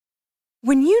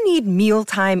When you need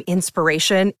mealtime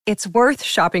inspiration, it's worth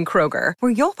shopping Kroger,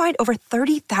 where you'll find over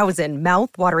 30,000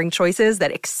 mouth-watering choices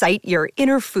that excite your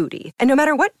inner foodie. And no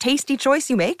matter what tasty choice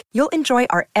you make, you'll enjoy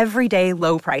our everyday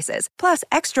low prices, plus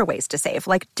extra ways to save,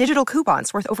 like digital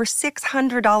coupons worth over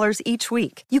 $600 each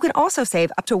week. You can also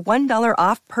save up to $1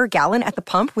 off per gallon at the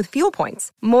pump with fuel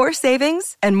points. More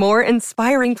savings and more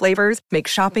inspiring flavors make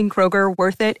shopping Kroger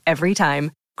worth it every time.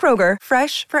 Kroger,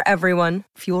 fresh for everyone.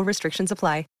 Fuel restrictions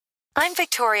apply. I'm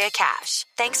Victoria Cash.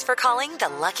 Thanks for calling the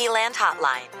Lucky Land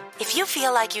Hotline. If you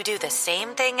feel like you do the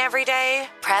same thing every day,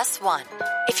 press 1.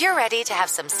 If you're ready to have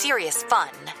some serious fun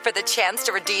for the chance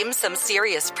to redeem some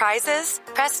serious prizes,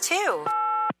 press 2.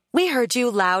 We heard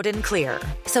you loud and clear.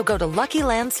 So go to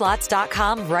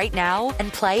LuckyLandSlots.com right now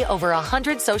and play over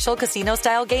 100 social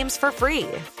casino-style games for free.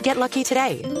 Get lucky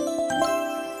today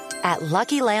at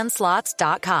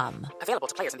LuckyLandSlots.com. Available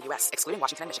to players in the U.S., excluding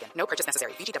Washington and Michigan. No purchase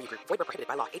necessary. VGW Group. Void where prohibited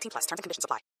by law. 18+. Terms and conditions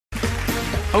apply.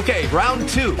 Okay, round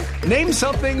 2. Name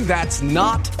something that's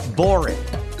not boring.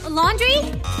 A laundry?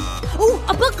 Ooh,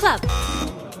 a book club.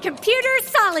 Computer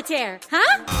solitaire,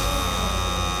 huh?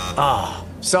 Ah,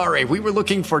 sorry. We were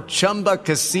looking for Chumba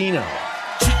Casino.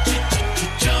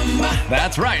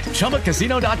 That's right.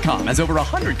 ChumbaCasino.com has over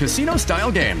 100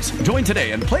 casino-style games. Join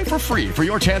today and play for free for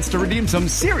your chance to redeem some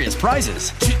serious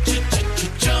prizes.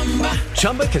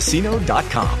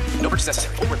 ChumbaCasino.com. No purchase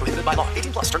necessary. Void where prohibited by law.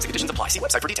 18+. Terms and conditions apply. See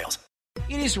website for details.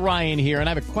 It is Ryan here, and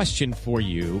I have a question for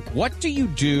you. What do you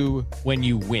do when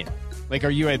you win? Like, are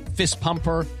you a fist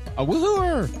pumper, a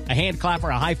woohooer, a hand clapper,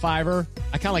 a high fiver?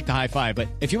 I kind of like the high five, but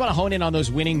if you want to hone in on those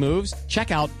winning moves,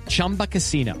 check out Chumba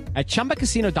Casino. At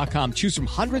ChumbaCasino.com, choose from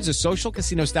hundreds of social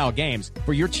casino-style games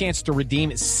for your chance to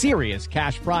redeem serious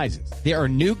cash prizes. There are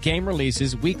new game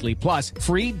releases weekly, plus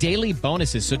free daily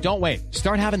bonuses. So don't wait.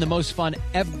 Start having the most fun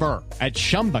ever at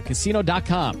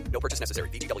ChumbaCasino.com. No purchase necessary.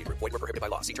 VGW Group. Void where prohibited by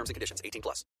law. See terms and conditions.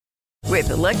 18+. With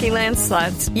the Lucky Land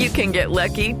Slots, you can get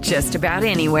lucky just about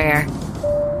anywhere.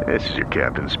 This is your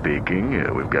captain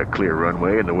speaking. We've got clear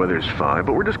runway and the weather's fine,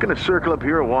 but we're just going to circle up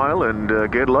here a while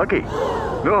and get lucky.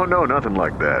 No, nothing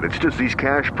like that. It's just these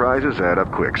cash prizes add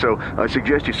up quick. So I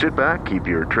suggest you sit back, keep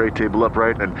your tray table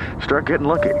upright, and start getting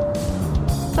lucky.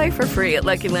 Play for free at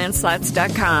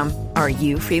LuckyLandSlots.com. Are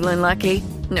you feeling lucky?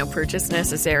 No purchase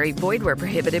necessary. Void where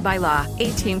prohibited by law.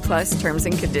 18+ terms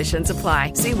and conditions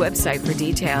apply. See website for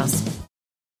details.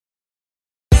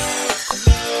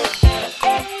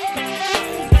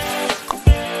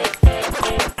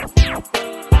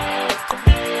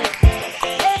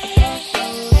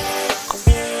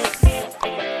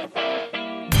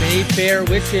 Mayfair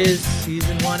Witches,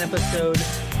 Season 1, Episode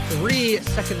 3.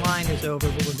 Second line is over,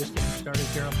 but we're just getting started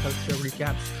here on Post Show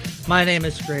Recaps. My name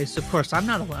is Grace. Of course, I'm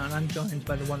not alone. I'm joined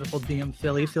by the wonderful DM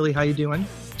Philly. Philly, how you doing?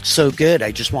 So good.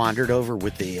 I just wandered over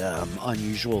with the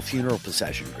unusual funeral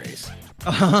procession, Grace.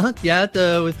 Yeah,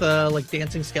 with like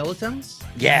dancing skeletons?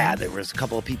 Yeah, there was a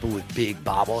couple of people with big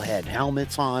bobblehead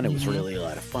helmets on. It was really a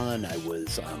lot of fun. I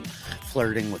was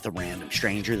flirting with a random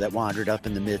stranger that wandered up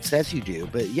in the midst, as you do.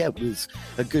 But yeah, it was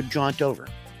a good jaunt over.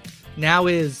 Now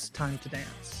is time to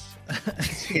dance.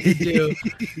 That's what we do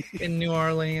in New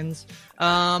Orleans.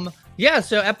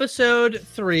 So episode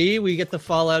 3, we get the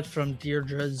fallout from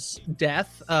Deirdre's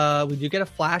death. We do get a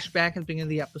flashback at the beginning of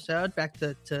the episode, back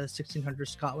to 1600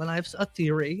 Scotland. I have a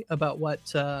theory about what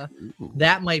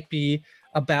that might be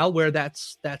about, where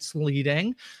that's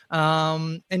leading.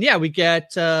 We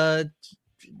get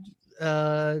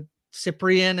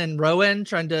Cyprian and Rowan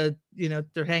trying to,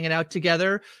 they're hanging out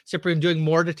together. Cyprian doing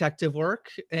more detective work,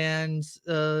 and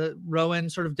Rowan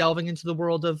sort of delving into the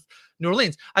world of New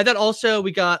Orleans. I thought also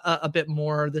we got a bit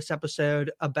more this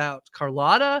episode about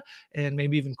Carlotta and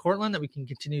maybe even Cortland, that we can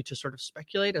continue to sort of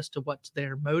speculate as to what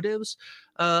their motives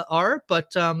are.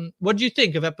 But what do you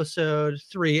think of episode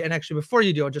 3? And actually, before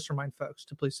you do, I'll just remind folks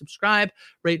to please subscribe,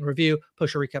 rate, and review,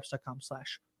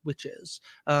 postshowrecaps.com/witches.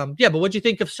 But what do you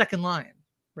think of second line,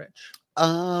 Rich?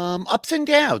 Ups and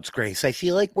downs, Grace. I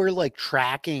feel like we're like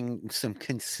tracking some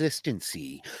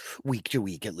consistency week to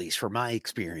week, at least from my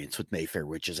experience with Mayfair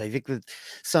Witches. I think that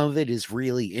some of it is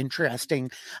really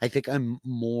interesting. I think I'm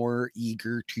more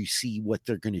eager to see what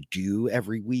they're going to do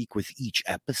every week with each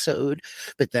episode.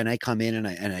 But then I come in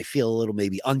and I feel a little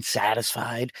maybe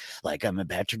unsatisfied, like I'm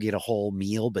about to get a whole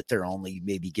meal, but they're only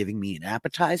maybe giving me an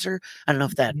appetizer. I don't know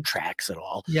if that tracks at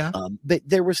all. Yeah. But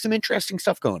there was some interesting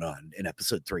stuff going on in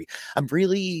episode 3. I'm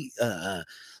really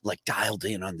dialed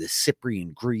in on this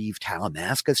Cyprian Grieve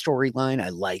Talamasca storyline. I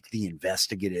like the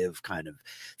investigative kind of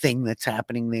thing that's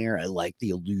happening there. I like the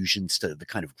allusions to the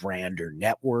kind of grander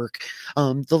network.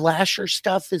 The Lasher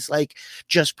stuff is like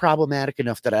just problematic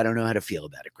enough that I don't know how to feel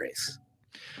about it, Grace.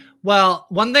 Well,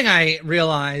 one thing I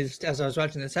realized as I was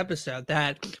watching this episode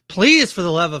that, please, for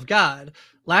the love of God,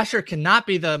 Lasher cannot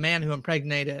be the man who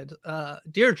impregnated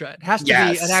Deirdre. It has to be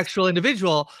an actual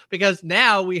individual, because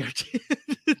now we are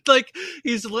like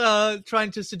he's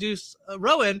trying to seduce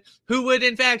Rowan, who would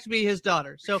in fact be his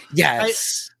daughter. So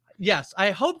yes,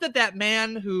 I hope that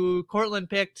man who Cortland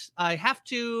picked, I have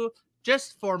to,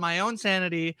 just for my own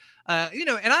sanity,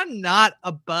 and I'm not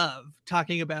above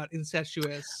talking about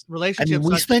incestuous relationships. I mean,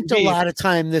 we spent a lot of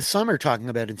time this summer talking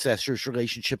about incestuous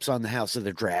relationships on the House of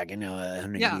the Dragon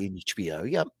on HBO.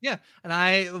 Yep. Yeah. And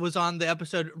I was on the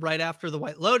episode right after the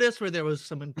White Lotus where there was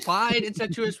some implied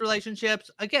incestuous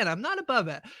relationships. Again, I'm not above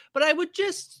it, but I would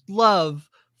just love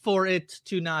for it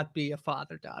to not be a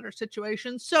father-daughter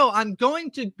situation. So I'm going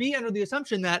to be under the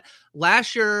assumption that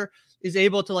Lasher is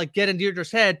able to like get in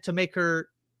Deirdre's head to make her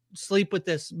sleep with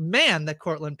this man that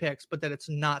Cortland picks, but that it's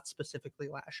not specifically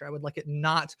Lasher. I would like it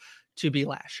not to be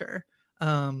Lasher.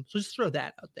 So just throw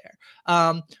that out there.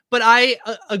 But I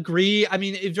agree. I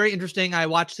mean, it's very interesting. I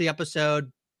watched the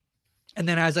episode, and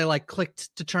then as I like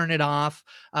clicked to turn it off,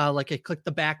 like I clicked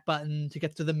the back button to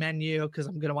get to the menu because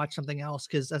I'm going to watch something else.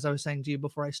 Because as I was saying to you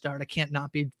before I start, I can't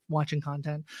not be watching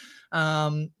content.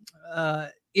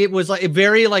 It was like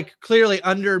very like clearly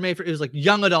under Mayfair. It was like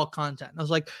young adult content. I was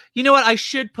like, you know what? I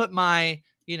should put my,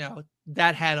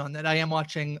 that hat on, that I am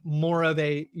watching more of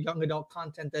a young adult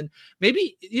content than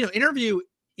maybe, Interview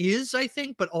is, I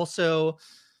think, but also,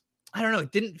 I don't know.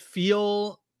 It didn't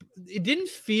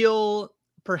feel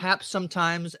perhaps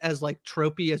sometimes as like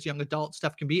tropey as young adult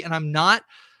stuff can be. And I'm not,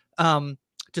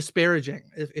 disparaging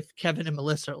if Kevin and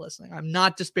Melissa are listening. I'm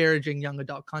not disparaging young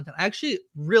adult content. I actually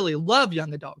really love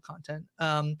young adult content.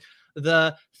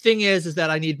 The thing is that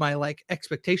I need my like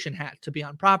expectation hat to be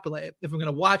on properly if I'm going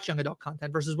to watch young adult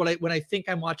content versus when I think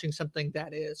I'm watching something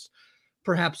that is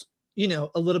perhaps,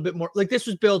 a little bit more like this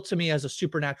was billed to me as a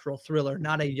supernatural thriller,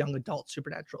 not a young adult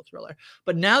supernatural thriller.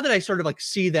 But now that I sort of like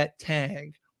see that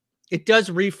tag, it does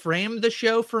reframe the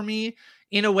show for me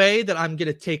in a way that I'm going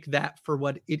to take that for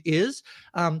what it is.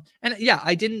 And yeah,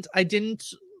 I didn't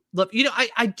love,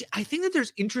 I think that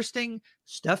there's interesting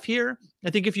stuff here. I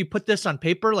think if you put this on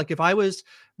paper, like if I was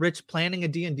Rich planning a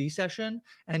D&D session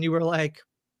and you were like,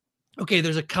 okay,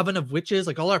 there's a coven of witches,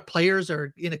 like all our players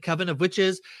are in a coven of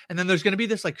witches. And then there's going to be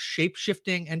this like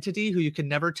shape-shifting entity who you can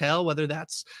never tell whether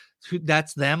that's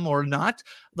them or not.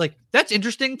 Like that's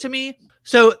interesting to me.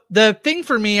 So the thing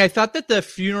for me, I thought that the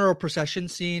funeral procession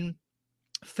scene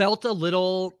felt a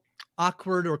little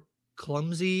awkward or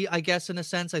clumsy, I guess, in a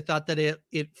sense. I thought that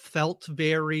it felt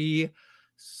very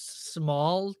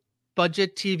small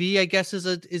budget TV, I guess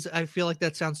is I feel like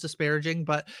that sounds disparaging,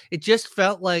 but it just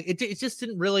felt like it just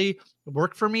didn't really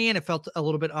work for me. And it felt a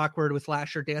little bit awkward with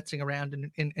Lasher dancing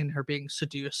around and her being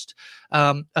seduced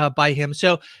by him.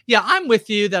 So yeah, I'm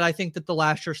with you that I think that the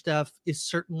Lasher stuff is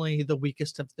certainly the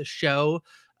weakest of the show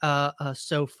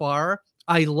so far.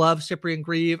 I love Cyprian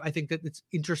Grieve. I think that it's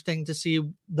interesting to see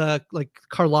the like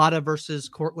Carlotta versus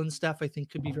Cortland stuff. I think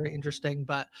could be very interesting.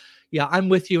 But yeah, I'm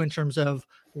with you in terms of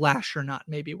Lasher not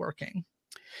maybe working.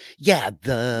 Yeah,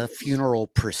 the funeral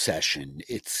procession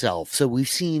itself. So we've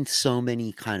seen so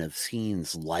many kind of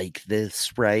scenes like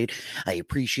this, right? I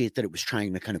appreciate that it was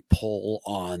trying to kind of pull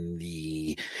on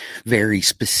the very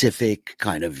specific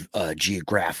kind of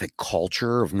geographic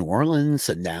culture of New Orleans,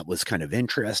 and that was kind of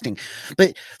interesting.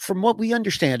 But from what we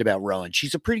understand about Rowan,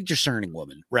 she's a pretty discerning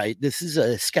woman, right? This is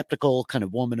a skeptical kind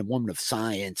of woman, a woman of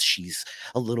science. She's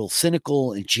a little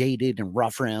cynical and jaded and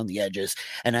rough around the edges.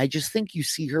 And I just think you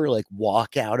see her like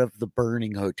walk out of the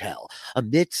burning hotel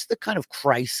amidst the kind of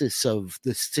crisis of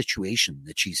the situation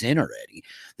that she's in already,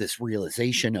 this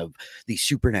realization of these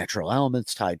supernatural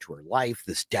elements tied to her life,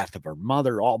 this death of her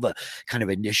mother, all the kind of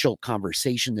initial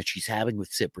conversation that she's having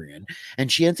with Cyprian.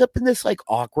 And she ends up in this like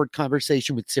awkward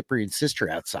conversation with Cyprian's sister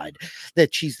outside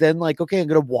that she's then like, okay, I'm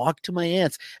going to walk to my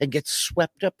aunt's, and get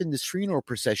swept up in this funeral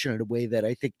procession in a way that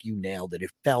I think you nailed it. It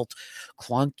felt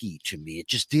clunky to me. It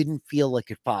just didn't feel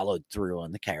like it followed through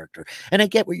on the character. And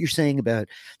I get what you're saying about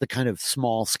the kind of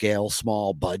small scale,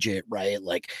 small budget, right?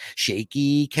 Like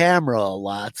shaky camera,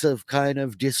 lots of kind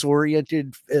of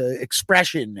disoriented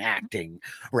expression acting,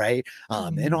 right?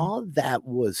 And all of that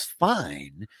was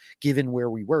fine given where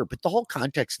we were. But the whole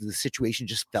context of the situation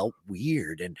just felt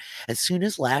weird. And as soon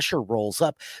as Lasher rolls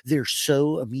up, they're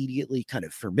so immediately kind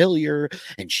of familiar,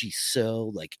 and she's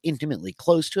so like intimately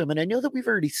close to him. And I know that we've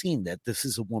already seen that this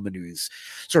is a woman who's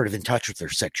sort of in touch with her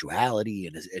sexuality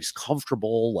and is comfortable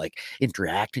like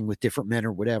interacting with different men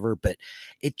or whatever, but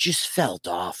it just felt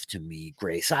off to me,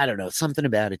 Grace. I don't know, something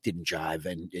about it didn't jive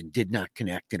and did not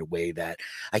connect in a way that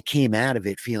I came out of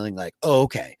it feeling like, oh,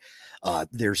 okay,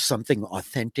 There's something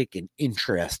authentic and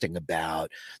interesting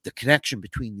about the connection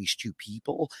between these two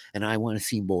people, and I want to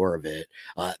see more of it.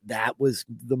 That was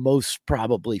the most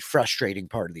probably frustrating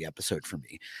part of the episode for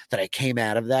me, that I came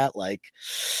out of that like,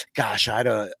 gosh, I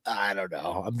don't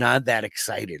know. I'm not that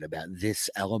excited about this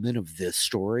element of this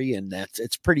story, and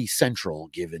it's pretty central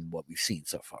given what we've seen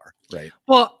so far, right?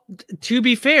 Well, to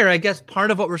be fair, I guess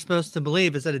part of what we're supposed to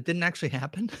believe is that it didn't actually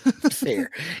happen. Fair.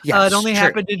 Yes, it only true.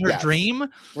 happened in her Yes. dream.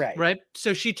 Right.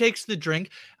 So she takes the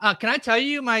drink. Can I tell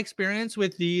you my experience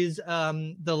with these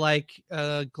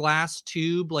the glass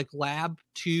tube, like lab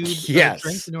tube Yes.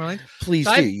 drinks in New Orleans? Please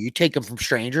So do. You take them from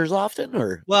strangers often,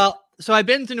 or? Well, so I've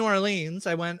been to New Orleans.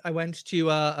 I went to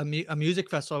a music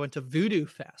festival. I went to Voodoo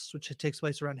Fest, which takes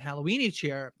place around Halloween each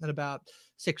year. And about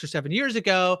 6 or 7 years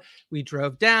ago, we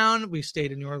drove down. We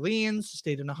stayed in New Orleans,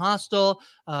 stayed in a hostel.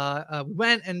 We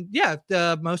went, and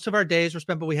most of our days were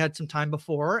spent, but we had some time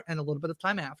before and a little bit of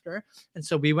time after. And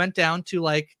so we went down to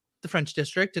like the French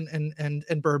District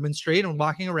and Bourbon Street and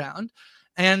walking around.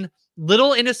 And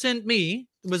little innocent me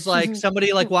was like,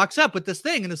 somebody like walks up with this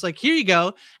thing and it's like, here you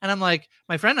go. And I'm like,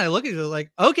 my friend and I look at it like,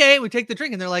 okay, we take the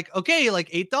drink, and they're like, okay, like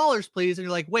 $8, please. And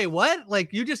you're like, wait, what?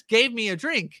 Like, you just gave me a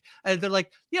drink. And they're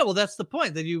like, yeah, well, that's the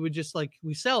point, that you would just like,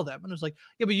 we sell them. And I was like,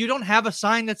 yeah, but you don't have a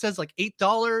sign that says like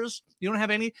 $8. You don't have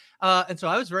any. And so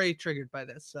I was very triggered by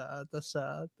this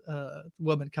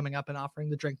woman coming up and offering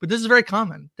the drink. But this is very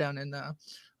common down in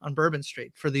on Bourbon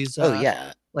Street for these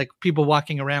like people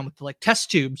walking around with like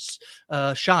test tubes,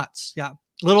 shots. Yeah.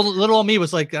 Little old me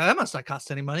was like, that must not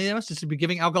cost any money. They must just be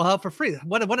giving alcohol for free.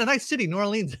 What a nice city New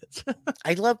Orleans is.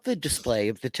 I love the display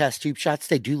of the test tube shots.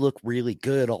 They do look really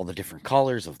good. All the different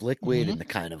colors of liquid and the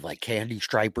kind of like candy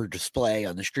striper display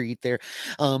on the street there.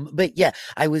 But yeah,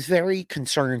 I was very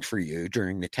concerned for you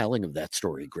during the telling of that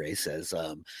story, Grace, as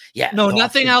no,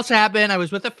 nothing else happened. I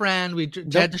was with a friend. We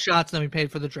had the shots and then we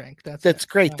paid for the drink. That's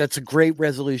great. Yeah. That's a great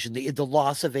resolution. The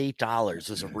loss of $8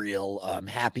 is a real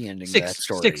happy ending to that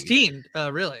story. 16.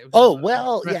 Really?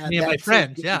 Me and my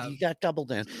friends. You got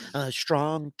doubled in.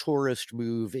 Strong tourist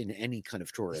move in any kind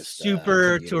of tourist.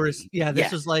 Super tourist. Yeah,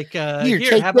 this was like here,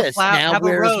 take have this. Now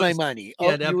where's my money?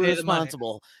 Yeah, you were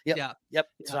responsible. Yep. Yeah.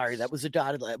 Sorry, that was it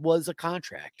was a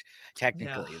contract.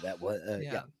 Technically, that was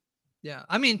yeah.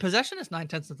 I mean, possession is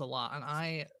 9/10 of the law, and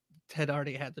I had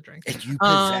already had the drink. And you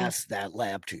possess that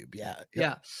lab tube.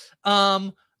 Yeah.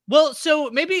 Well, so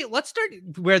maybe let's start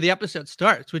where the episode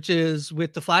starts, which is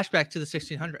with the flashback to the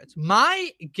 1600s.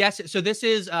 My guess is, so this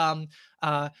is,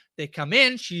 they come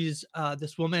in, she's,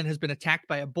 this woman has been attacked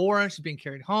by a boar and she's being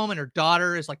carried home, and her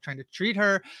daughter is like trying to treat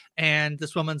her. And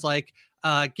this woman's like,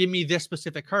 give me this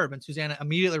specific herb. And Suzanne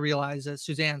realizes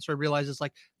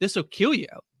like, this will kill you.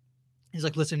 He's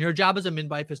like, listen, your job as a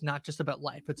midwife is not just about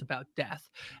life, it's about death.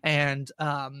 And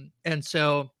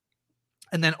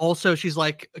then also she's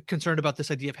like concerned about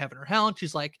this idea of heaven or hell. And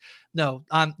she's like, no,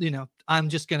 I'm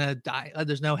just going to die.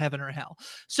 There's no heaven or hell.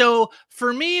 So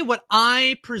for me, what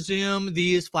I presume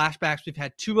these flashbacks, we've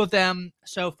had 2 of them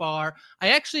so far.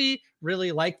 I actually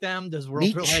really like them. There's a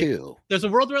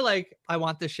world where like, I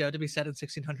want this show to be set in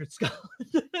 1600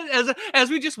 Scotland. as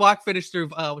we just finished through,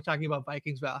 we're talking about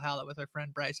Vikings Valhalla with our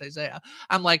friend Bryce Isaiah.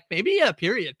 I'm like, maybe a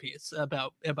period piece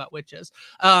about witches.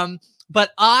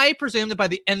 But I presume that by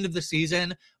the end of the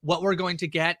season, what we're going to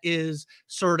get is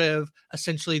sort of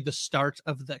essentially the start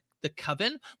of the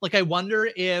coven. Like, I wonder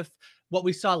if what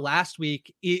we saw last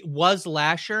week, it was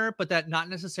Lasher, but that not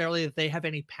necessarily that they have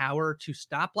any power to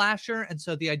stop Lasher. And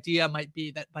so the idea might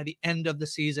be that by the end of the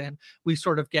season, we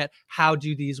sort of get, how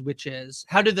do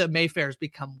the Mayfairs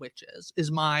become witches,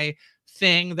 is my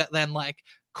thing, that then like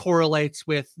correlates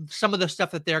with some of the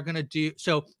stuff that they're going to do.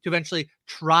 So to eventually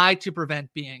try to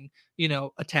prevent being,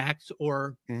 attacked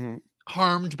or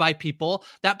harmed by people.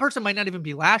 That person might not even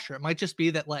be Lasher. It might just be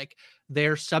that like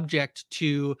they're subject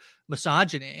to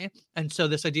misogyny. And so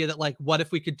this idea that like, what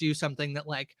if we could do something that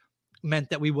like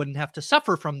meant that we wouldn't have to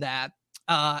suffer from that?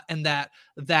 And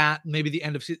that maybe the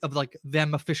end of like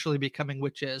them officially becoming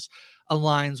witches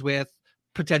aligns with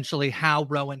potentially how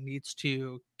Rowan needs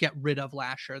to get rid of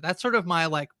Lasher. That's sort of my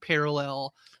like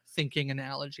parallel thinking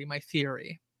analogy, my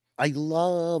theory. I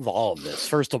love all of this.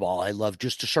 First of all, I love,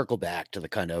 just to circle back to the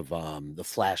kind of the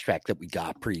flashback that we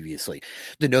got previously,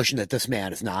 the notion that this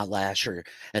man is not Lasher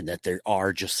and that they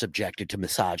are just subjected to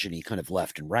misogyny kind of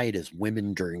left and right as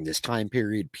women during this time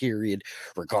period,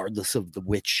 regardless of the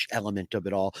witch element of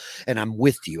it all. And I'm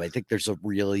with you. I think there's a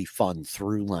really fun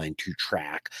through line to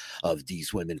track of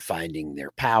these women finding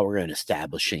their power and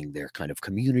establishing their kind of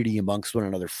community amongst one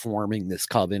another, forming this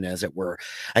coven, as it were.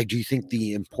 I do think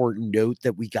the important note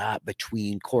that we got lot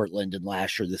between Cortland and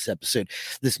Lasher this episode.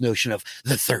 This notion of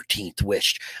the 13th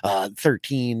wish,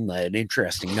 13, an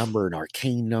interesting number, an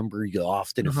arcane number, you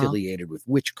often affiliated with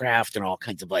witchcraft and all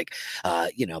kinds of like,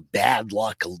 bad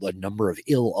luck, a number of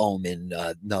ill omen,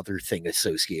 another thing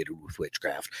associated with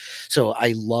witchcraft. So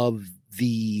I love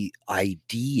the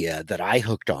idea that I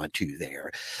hooked onto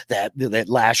there, that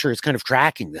Lasher is kind of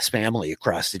tracking this family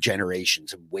across the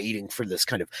generations and waiting for this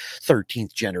kind of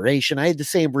 13th generation. I had the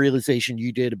same realization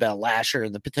you did about Lasher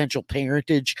and the potential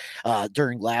parentage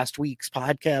during last week's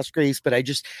podcast, Grace, but I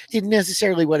just didn't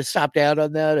necessarily want to stop down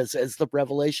on that as the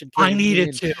revelation came. I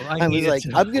needed to. I was like,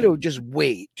 I'm going to just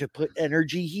wait to put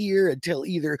energy here until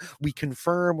either we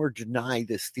confirm or deny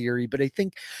this theory. But I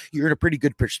think you're in a pretty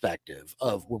good perspective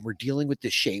of when we're dealing with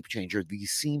the shape changer. These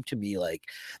seem to me like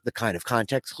the kind of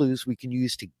context clues we can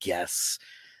use to guess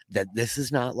that this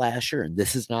is not Lasher and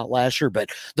this is not Lasher,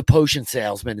 but the potion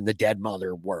salesman and the dead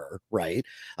mother were, right?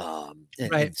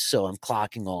 And so I'm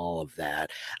clocking all of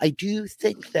that. I do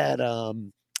think that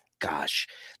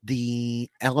the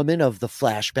element of the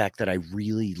flashback that I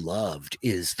really loved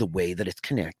is the way that it's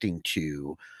connecting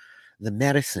to the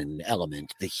medicine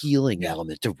element, the healing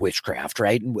element of witchcraft,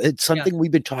 right? And it's something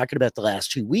we've been talking about the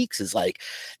last 2 weeks is like,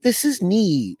 this is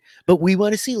neat, but we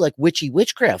want to see like witchy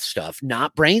witchcraft stuff,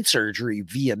 not brain surgery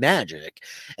via magic.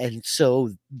 And so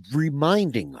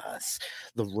reminding us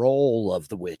the role of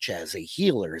the witch as a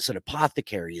healer, as an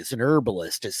apothecary, as an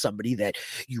herbalist, as somebody that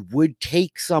you would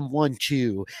take someone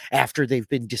to after they've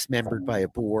been dismembered by a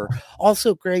boar.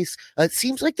 Also, Grace, it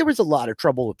seems like there was a lot of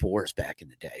trouble with boars back in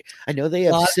the day. I know they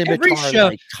have scimitar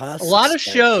like tusks. A lot of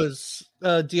shows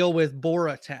deal with boar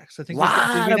attacks. I think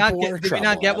did we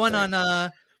not get one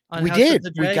on we did.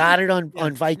 We got it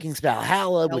on Vikings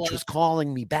Valhalla, which was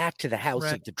calling me back to the House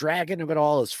of the Dragon of it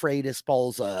all, as Freydis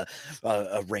pulls a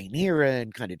Rhaenyra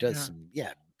and kind of does some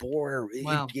boar.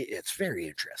 Wow. It's very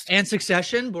interesting. And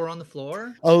Succession, Boar on the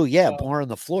Floor. Oh yeah, Boar on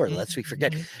the Floor. Lest we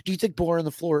forget. Do you think Boar on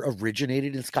the Floor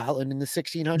originated in Scotland in the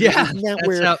 1600s? Yeah, isn't that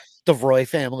where the Roy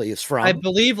family is from? I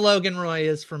believe Logan Roy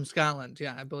is from Scotland.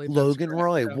 Yeah, I believe Logan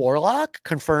Roy, Warlock,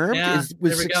 confirmed. Yeah,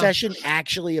 Was Succession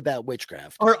actually about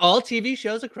witchcraft? Are all TV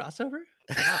shows a crossover?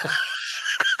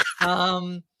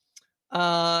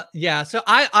 Yeah, so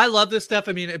I love this stuff.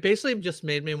 I mean, it basically just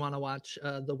made me want to watch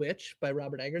The Witch by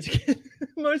Robert Eggers again,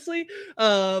 mostly,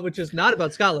 which is not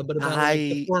about Scotland, but about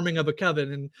the forming of a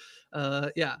coven. And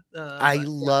I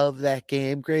love that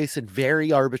game, Grace, and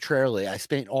very arbitrarily I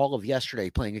spent all of yesterday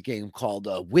playing a game called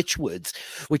Witchwoods,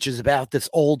 which is about this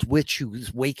old witch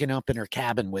who's waking up in her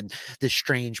cabin when this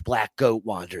strange black goat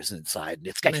wanders inside, and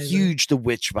it's got huge The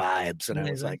Witch vibes. And I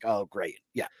was like, oh great.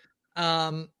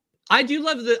 I do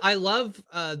love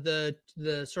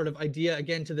the sort of idea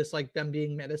again to this, like them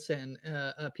being medicine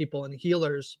people and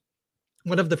healers.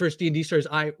 One of the first D&D stories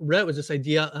I read was this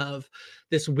idea of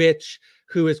this witch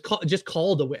who is just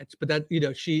called a witch, but that,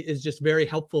 she is just very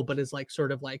helpful, but is like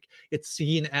sort of like it's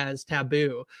seen as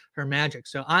taboo, her magic.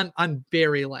 So I'm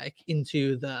very like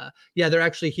into they're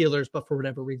actually healers, but for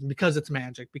whatever reason, because it's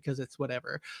magic, because it's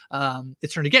whatever,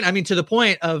 it's turned again. I mean, to the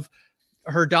point of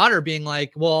her daughter being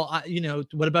like, well,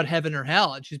 what about heaven or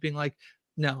hell? And she's being like,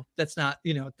 no, that's not,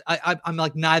 I'm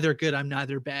like neither good, I'm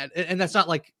neither bad. And that's not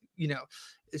like,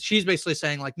 she's basically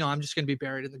saying like, no, I'm just going to be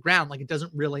buried in the ground. Like, it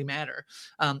doesn't really matter.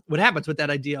 What happens with that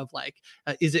idea of like,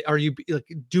 are you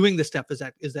like doing this stuff? Is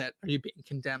that, are you being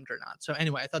condemned or not? So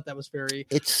anyway, I thought that was very,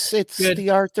 it's good.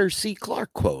 The Arthur C.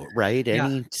 Clarke quote, right?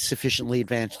 Any sufficiently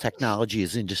advanced technology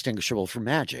is indistinguishable from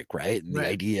magic, right? And the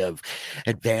idea of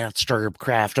advanced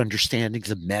herbcraft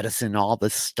understandings of medicine, all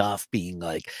this stuff being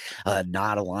like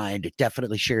not aligned. It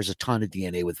definitely shares a ton of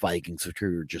DNA with Vikings, which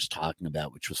we were just talking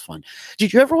about, which was fun.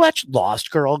 Did you ever watch Lost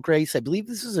Girl, Grace? I believe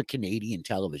this is a Canadian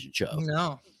television show.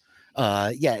 No.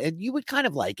 And you would kind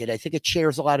of like it. I think it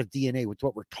shares a lot of DNA with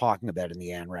what we're talking about in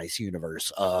the Anne Rice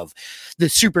universe of the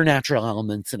supernatural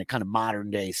elements in a kind of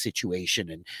modern day situation.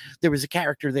 And there was a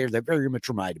character there that very much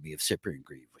reminded me of Cyprian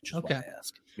Grieve, which is why I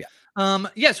asked.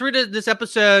 So we're this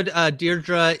episode.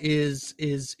 Deirdre is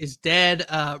dead.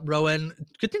 Rowan,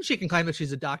 good thing she can claim that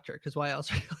she's a doctor, because why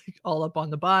else are you like all up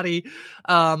on the body?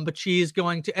 But she's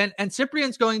going to, and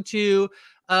Cyprian's going to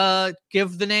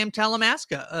give the name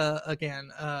Talamasca again.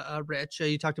 Rich,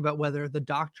 you talked about whether the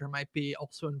doctor might be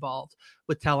also involved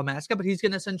with Talamasca, but he's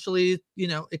going to essentially,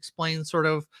 explain sort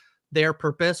of their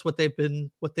purpose, what they've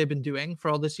been doing for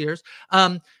all these years.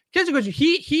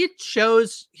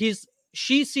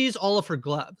 She sees all of her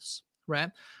gloves, right?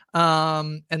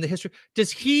 And the history. Does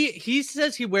he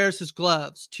says he wears his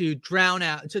gloves to drown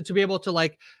out, to be able to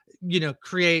like,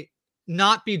 create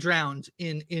not be drowned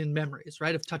in memories,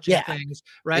 right? Of touching things,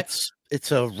 right?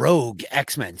 It's a rogue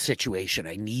X-Men situation.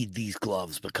 I need these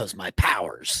gloves because my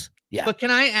powers. Yeah. But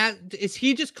can I ask, is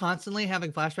he just constantly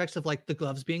having flashbacks of like the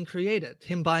gloves being created,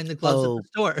 him buying the gloves at the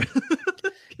store?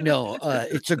 No,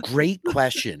 it's a great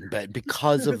question, but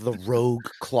because of the rogue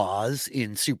clause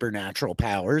in supernatural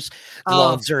powers,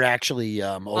 gloves are actually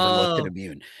overlooked and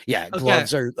immune. Yeah,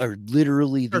 gloves are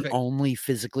literally the only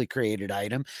physically created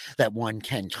item that one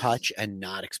can touch and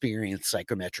not experience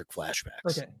psychometric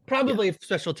flashbacks. Okay, probably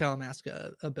Special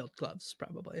Talamasca built gloves.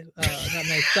 Probably that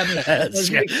makes sense.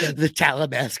 The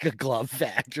Talamasca glove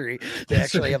factory. They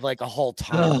actually have like a whole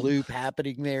time loop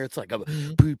happening there. It's like a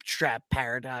bootstrap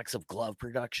paradox of glove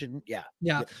production.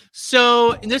 Yeah.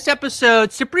 So in this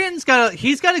episode, Cyprian's got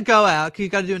to go out. He's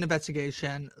got to do an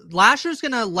investigation. Lasher's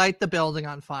gonna light the building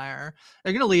on fire.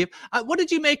 They're gonna leave. What did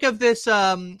you make of this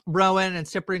Rowan and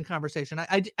Cyprian conversation?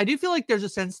 I do feel like there's a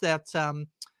sense that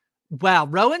wow,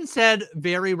 Rowan said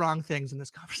very wrong things in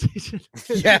this conversation.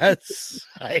 Yes,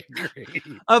 I agree.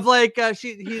 Of like,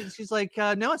 she's like,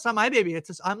 no, it's not my baby. It's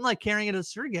just, I'm like carrying it as a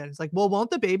surrogate. It's like, well,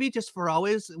 won't the baby just for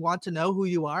always want to know who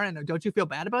you are? And don't you feel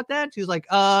bad about that? She's like,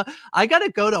 I gotta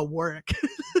go to work.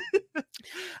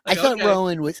 I thought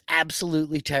Rowan was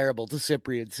absolutely terrible to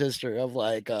Cyprian's sister of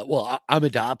like, well, I'm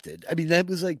adopted. I mean, that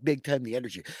was like big time the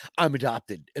energy. I'm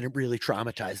adopted, and it really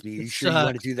traumatized me. You sure you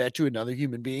want to do that to another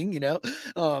human being? You know,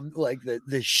 like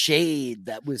the shade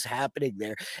that was happening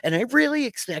there. And I really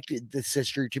expected the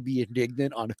sister to be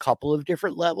indignant on a couple of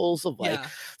different levels of like,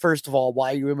 first of all,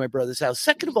 why are you in my brother's house?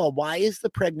 Second of all, why is the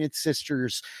pregnant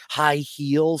sister's high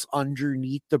heels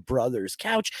underneath the brother's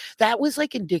couch? That was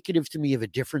like indicative to me of a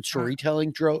different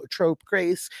storytelling trope,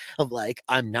 Grace, of like,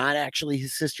 I'm not actually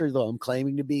his sister, though I'm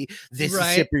claiming to be. This is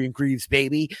Cyprian Greaves'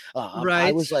 baby.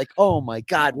 I was like, oh my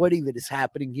God, what even is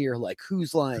happening here? Like,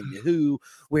 who's lying to who?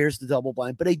 Where's the double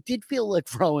blind? But I did feel like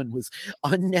Rowan was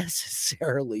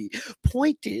unnecessarily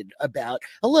pointed about,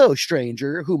 hello,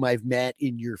 stranger, whom I've met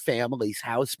in your family's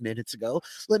house minutes ago.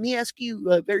 Let me ask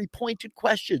you very pointed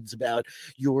questions about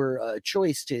your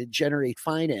choice to generate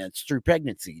finance through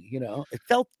pregnancy. You know, it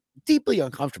felt deeply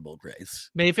uncomfortable, Grace.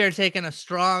 Mayfair taking a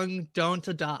strong don't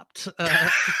adopt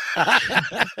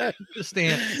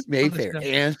stance. Mayfair,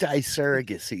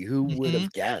 anti-surrogacy. Who would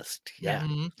have guessed? Yeah.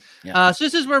 So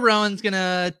this is where Rowan's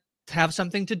gonna have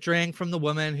something to drink from the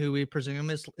woman who we presume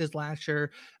is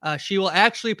Lasher. She will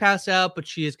actually pass out, but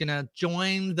she is gonna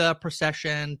join the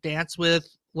procession, dance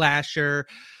with Lasher.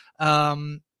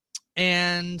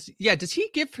 And yeah, does he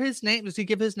give his name? Does he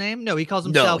give his name? No, he calls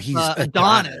himself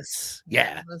Adonis.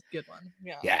 Yeah, that's a good one.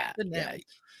 Yeah.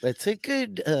 That's a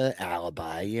good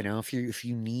alibi. You know, if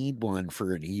you need one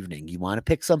for an evening, you want to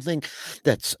pick something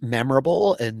that's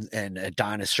memorable, and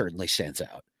Adonis certainly stands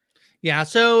out. Yeah,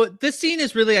 so this scene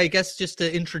is really, I guess, just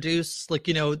to introduce, like,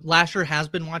 you know, Lasher has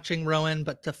been watching Rowan,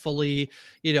 but to fully,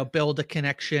 you know, build a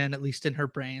connection, at least in her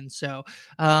brain. So,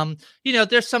 you know,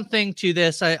 there's something to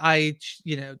this. I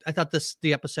thought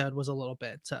the episode was a little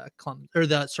bit clumsy, or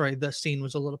the scene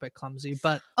was a little bit clumsy,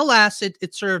 but alas,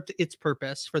 it served its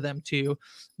purpose for them to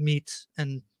meet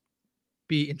and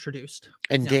be introduced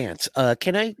and dance.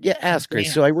 Can I ask,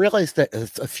 Grace? So I realized that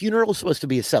a funeral is supposed to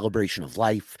be a celebration of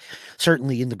life,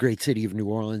 certainly in the great city of New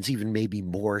Orleans, even maybe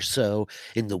more so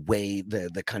in the way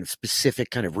the kind of specific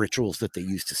kind of rituals that they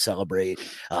use to celebrate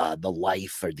the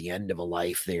life or the end of a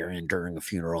life there and during a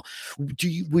funeral.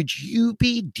 Would you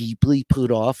be deeply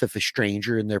put off if a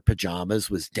stranger in their pajamas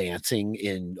was dancing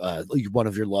in one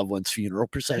of your loved one's funeral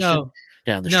procession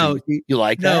down the street? You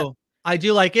like that? No, I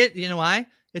do like it. You know why?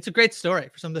 It's a great story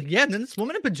for something. Yeah, and then this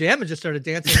woman in pajamas just started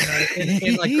dancing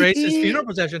in like Grace's funeral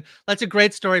procession. That's a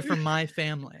great story from my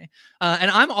family. And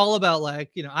I'm all about,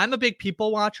 like, you know, I'm a big people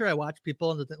watcher. I watch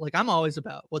people, and like, I'm always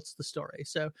about what's the story.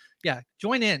 So yeah,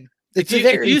 join in. If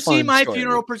you see my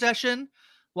funeral procession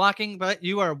walking, but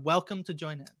you are welcome to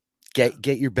join in.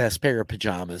 Get your best pair of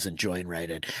pajamas and join right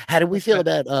in. How do we feel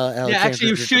about Alexandra? Yeah, actually,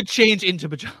 you should change into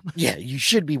pajamas. Yeah, you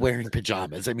should be wearing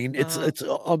pajamas. I mean, it's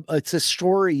a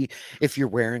story if you're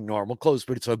wearing normal clothes,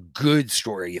 but it's a good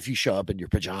story if you show up in your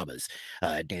pajamas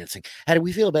dancing. How do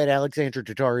we feel about Alexandra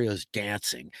Daddario's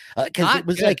dancing? Because it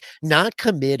was good. Like not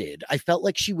committed. I felt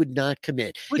like she would not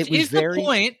commit. Which is the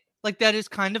point. Like, that is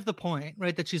kind of the point,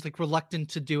 right? That she's like reluctant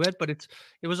to do it, but it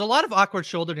was a lot of awkward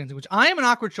shoulder dancing, which I am an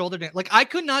awkward shoulder dancer. Like, I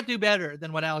could not do better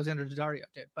than what Alexandra Daddario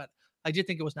did, but I did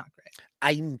think it was not great.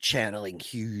 I'm channeling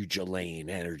huge Elaine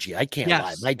energy. I can't lie.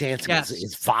 Yes. My dancing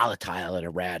is volatile and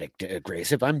erratic,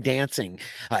 Grace. If I'm dancing,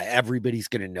 everybody's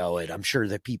going to know it. I'm sure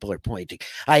that people are pointing.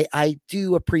 I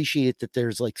do appreciate that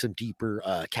there's like some deeper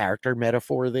character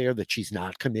metaphor there, that she's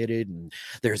not committed, and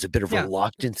there's a bit of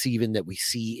reluctance even that we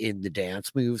see in the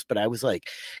dance moves. But I was like,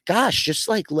 gosh, just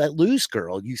like let loose,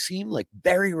 girl. You seem like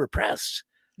very repressed.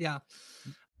 Yeah.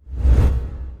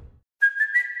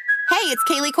 Hey, it's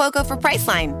Kaylee Cuoco for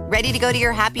Priceline. Ready to go to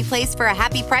your happy place for a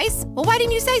happy price? Well, why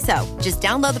didn't you say so? Just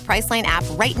download the Priceline app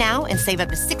right now and save up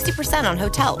to 60% on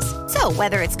hotels. So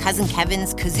whether it's Cousin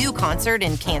Kevin's Kazoo Concert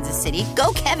in Kansas City,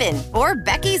 go Kevin, or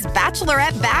Becky's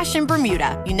Bachelorette Bash in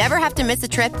Bermuda, you never have to miss a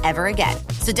trip ever again.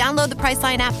 So download the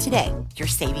Priceline app today. Your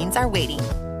savings are waiting.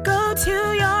 Go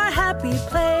to your happy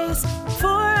place for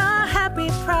a happy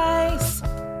price.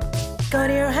 Go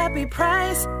to your happy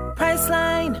price,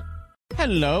 Priceline.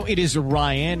 Hello, it is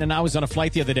Ryan, and I was on a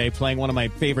flight the other day playing one of my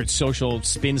favorite social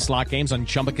spin slot games on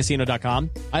ChumbaCasino.com.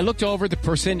 I looked over at the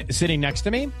person sitting next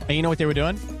to me, and you know what they were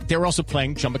doing? They were also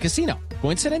playing Chumba Casino.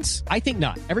 Coincidence? I think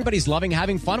not. Everybody's loving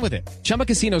having fun with it. Chumba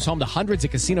Casino is home to hundreds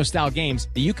of casino-style games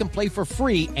that you can play for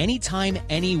free anytime,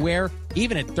 anywhere,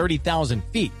 even at 30,000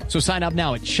 feet. So sign up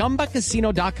now at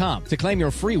ChumbaCasino.com to claim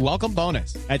your free welcome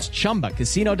bonus. That's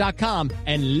ChumbaCasino.com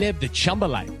and live the Chumba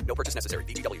life. No purchase necessary.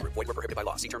 VGW. Void where prohibited by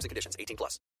law. See terms and conditions.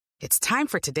 18+. It's time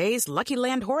for today's Lucky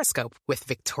Land horoscope with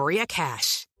Victoria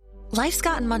Cash. Life's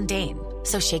gotten mundane,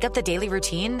 so shake up the daily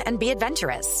routine and be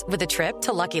adventurous with a trip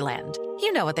to Lucky Land.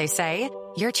 You know what they say.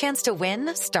 Your chance to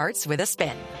win starts with a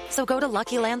spin. So go to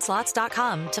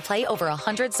LuckyLandSlots.com to play over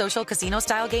 100 social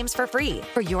casino-style games for free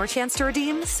for your chance to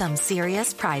redeem some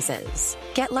serious prizes.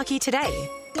 Get lucky today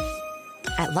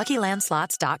at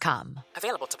LuckyLandSlots.com.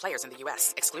 Available to players in the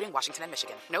U.S., excluding Washington and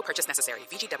Michigan. No purchase necessary.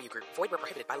 VGW Group. Void where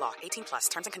prohibited by law. 18+.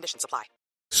 Terms and conditions apply.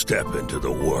 Step into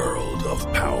the world of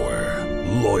power,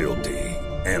 loyalty,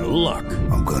 and luck.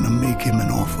 I'm gonna make him an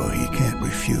offer he can't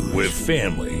refuse. With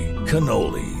family,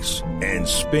 cannolis, and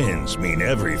spins mean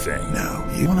everything. Now,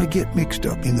 you wanna get mixed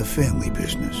up in the family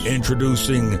business.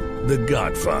 Introducing The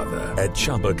Godfather at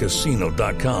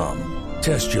ChumbaCasino.com.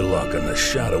 Test your luck in the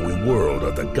shadowy world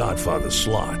of The Godfather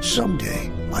slot.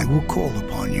 Someday, I will call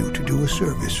upon you to do a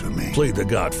service for me. Play The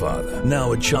Godfather,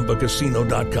 now at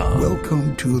ChumbaCasino.com.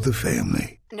 Welcome to the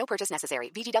family. No purchase necessary.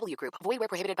 VGW Group. Void where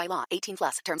prohibited by law.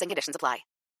 18+. Terms and conditions apply.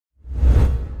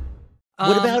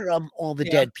 What about all the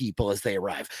dead people as they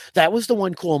arrive? That was the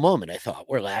one cool moment, I thought,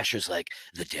 where Lasher's like,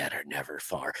 the dead are never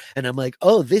far. And I'm like,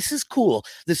 oh, this is cool.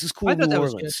 This is cool New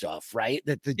Orleans stuff, right?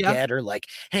 That the dead are like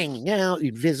hanging out,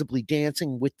 invisibly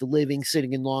dancing with the living,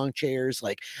 sitting in long chairs.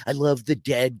 Like, I love the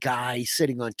dead guy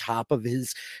sitting on top of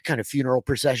his kind of funeral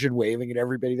procession, waving at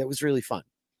everybody. That was really fun.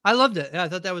 I loved it. Yeah, I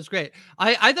thought that was great.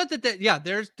 I thought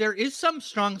that there is some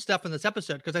strong stuff in this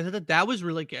episode, because I thought that was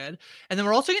really good. And then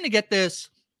we're also going to get this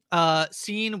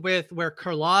scene with where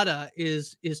Carlotta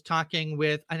is talking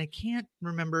with, and I can't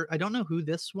remember, I don't know who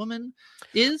this woman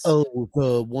is. Oh,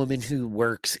 the woman who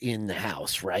works in the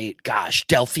house, right? Gosh,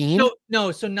 Delphine?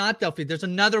 No, so not Delphine. There's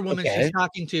another woman she's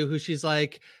talking to who she's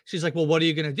like, well, what are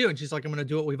you gonna do? And she's like, I'm gonna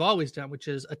do what we've always done, which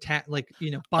is attack, like,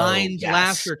 bind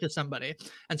Lasher to somebody.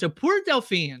 And so poor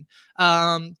Delphine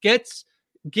gets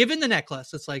given the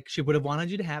necklace. It's like, she would have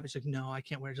wanted you to have it. She's like, no, I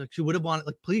can't wear it. She's like, she would have wanted,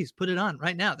 like, please put it on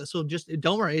right now. This will just,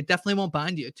 don't worry, it definitely won't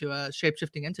bind you to a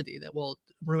shape-shifting entity that will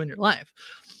ruin your life.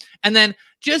 And then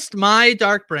just my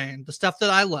dark brain, the stuff that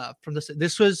I love from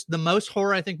this was the most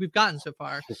horror I think we've gotten so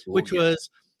far, which was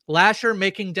Lasher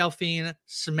making Delphine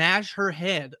smash her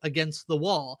head against the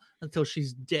wall until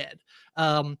she's dead.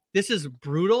 This is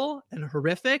brutal and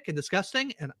horrific and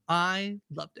disgusting, and I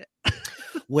loved it.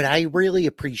 What I really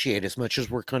appreciate, as much as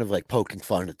we're kind of like poking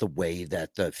fun at the way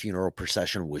that the funeral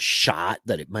procession was shot,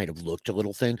 that it might have looked a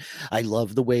little thin, I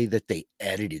love the way that they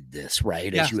edited this,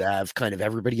 right? As you have kind of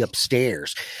everybody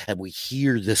upstairs and we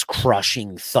hear this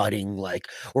crushing, thudding, like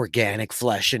organic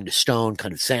flesh into stone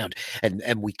kind of sound.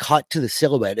 And we cut to the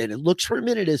silhouette, and it looks for a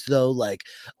minute as though like,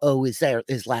 oh, is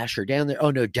Lasher down there?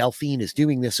 Oh no, Delphine is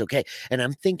doing this. Okay. And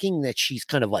I'm thinking that she's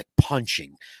kind of like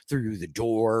punching through the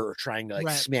door or trying to like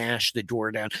smash the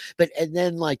door down. And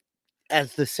then like,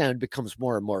 as the sound becomes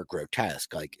more and more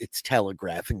grotesque, like it's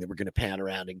telegraphing that we're going to pan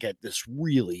around and get this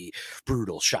really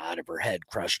brutal shot of her head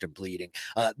crushed and bleeding.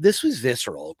 This was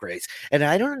visceral, Grace. And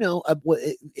I don't know,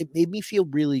 it made me feel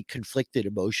really conflicted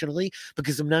emotionally,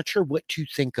 because I'm not sure what to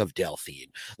think of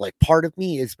Delphine. Like, part of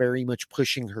me is very much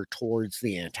pushing her towards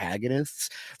the antagonists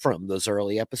from those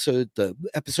early episodes, the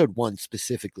episode 1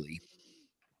 specifically.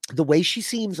 the way she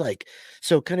seems like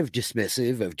so kind of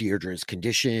dismissive of Deirdre's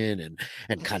condition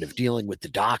and kind of dealing with the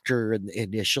doctor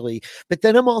initially, but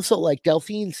then I'm also like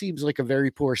Delphine seems like a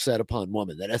very poor set upon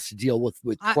woman that has to deal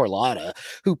with Carlotta,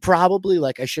 who probably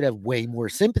like I should have way more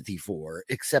sympathy for,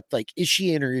 except like is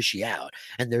she in or is she out?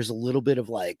 And there's a little bit of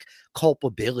like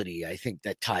culpability I think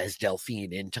that ties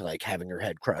Delphine into like having her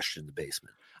head crushed in the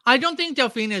basement. I don't think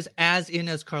Delphine is as in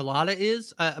as Carlotta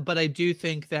is, but I do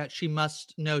think that she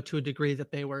must know to a degree that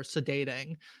they were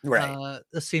sedating a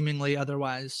seemingly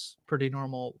otherwise pretty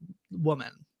normal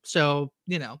woman. So,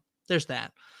 there's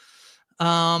that.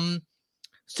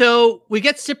 So we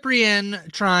get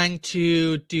Cyprien trying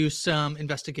to do some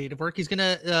investigative work. He's going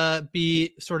to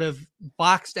be sort of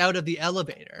boxed out of the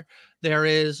elevator. There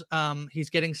is,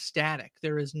 he's getting static.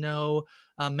 There is no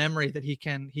memory that he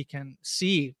can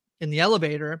see in the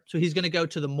elevator. So he's going to go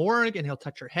to the morgue and he'll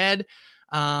touch her head.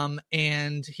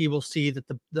 And he will see that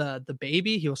the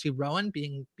baby, he will see Rowan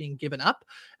being given up.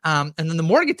 And then the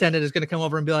morgue attendant is going to come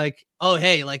over and be like, oh,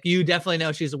 hey, like you definitely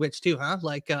know she's a witch too, huh?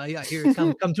 Like, yeah, here,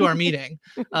 come to our meeting.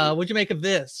 What'd you make of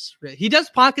this? He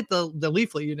does pocket the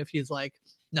leaflet, even if he's like,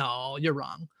 no, you're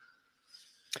wrong.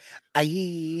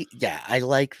 I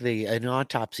like an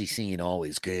autopsy scene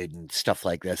always good and stuff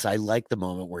like this. I like the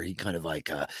moment where he kind of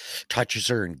like touches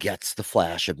her and gets the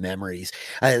flash of memories.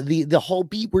 The whole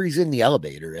beat where he's in the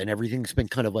elevator and everything's been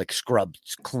kind of like scrubbed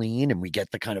clean, and we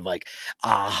get the kind of like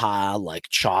like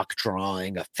chalk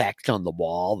drawing effect on the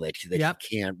wall that you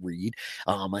can't read.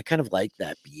 I kind of like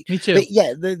that beat. Me too. But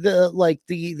yeah,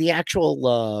 the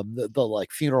actual the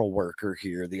like funeral worker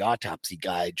here, the autopsy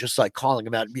guy, just like calling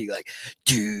him out and being like,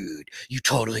 dude, you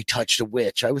totally touched a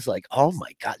witch. I was like, oh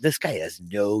my God, this guy has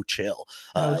no chill.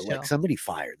 Like somebody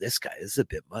fire this guy. This is a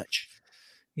bit much.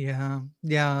 Yeah.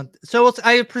 So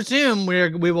I presume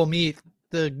we will meet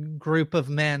the group of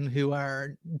men who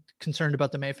are concerned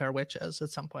about the Mayfair witches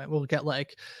at some point. We'll get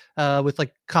like with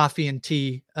like coffee and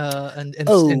tea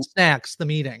and snacks, the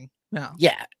meeting.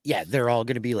 Yeah. They're all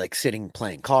going to be like sitting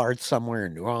playing cards somewhere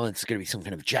in New Orleans. It's going to be some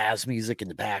kind of jazz music in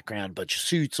the background, bunch of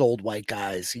suits, old white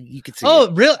guys. You could see.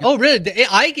 Really? Oh, really?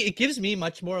 It gives me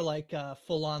much more like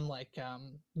full on like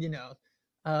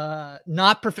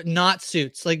not perfect, not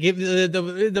suits. Like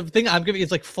the thing I'm giving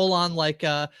is like full on like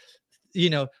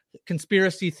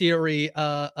conspiracy theory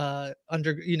under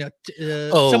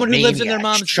someone who lives in their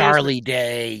mom's Charlie basement.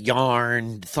 Day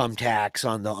yarn thumbtacks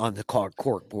on the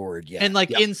cork board, and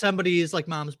like in somebody's like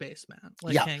mom's basement,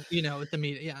 like at the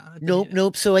meeting.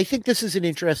 Nope. So I think this is an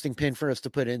interesting pin for us to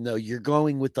put in, though. You're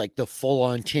going with like the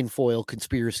full-on tinfoil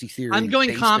conspiracy theory. I'm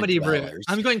going comedy route.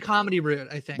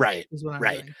 I think. Right. Is what I'm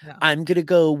doing. Yeah. I'm gonna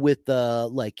go with the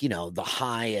the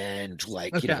high end,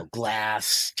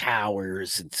 glass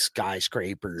towers and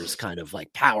skyscrapers, kind of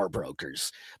like power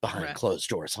brokers behind closed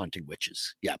doors hunting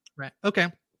witches. Yep. Right. Okay.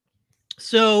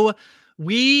 So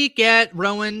we get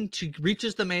Rowan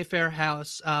reaches the Mayfair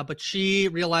house, but she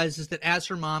realizes that as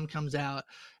her mom comes out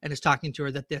and is talking to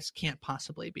her that this can't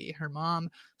possibly be her mom.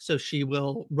 So she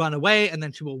will run away, and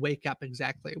then she will wake up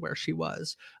exactly where she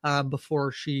was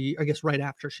before right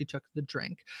after she took the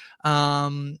drink.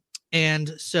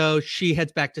 And so she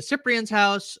heads back to Cyprien's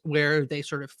house where they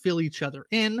sort of fill each other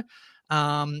in.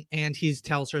 And he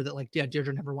tells her that like, yeah,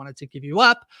 Deirdre never wanted to give you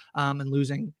up, and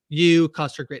losing you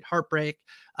caused her great heartbreak.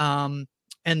 And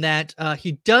that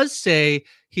he does say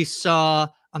he saw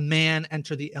a man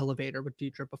enter the elevator with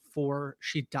Deirdre before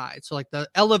she died. So like the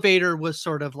elevator was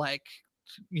sort of like,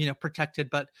 protected,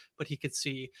 but he could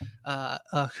see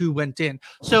who went in.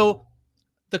 So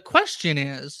the question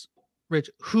is, Rich,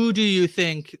 who do you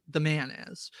think the man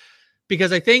is?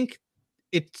 Because I think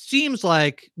it seems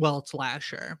like, it's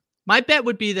Lasher. My bet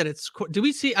would be that it's. Do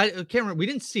we see? I can't remember. We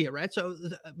didn't see it, right? So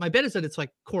my bet is that it's like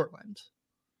Cortland.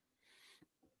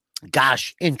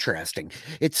 Gosh, interesting.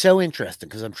 It's so interesting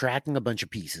because I'm tracking a bunch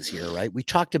of pieces here, right? We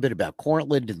talked a bit about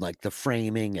Cortland and like the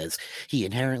framing as he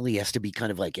inherently has to be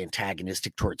kind of like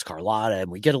antagonistic towards Carlotta. And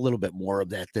we get a little bit more of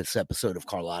that this episode of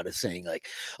Carlotta saying like,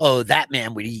 oh, that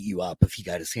man would eat you up if he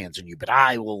got his hands on you, but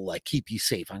I will like keep you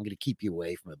safe. I'm going to keep you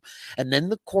away from him. And then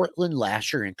the Cortland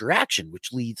Lasher interaction,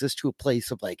 which leads us to a place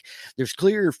of like, there's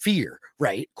clear fear,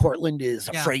 right? Cortland is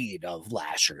afraid of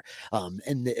Lasher.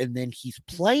 And then he's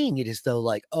playing it as though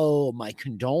like, oh, oh, my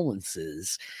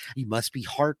condolences. You must be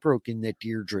heartbroken that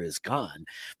Deirdre is gone.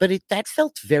 But that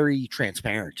felt very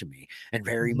transparent to me and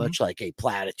very much like a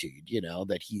platitude,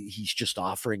 that he's just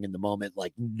offering in the moment,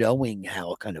 like knowing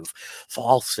how kind of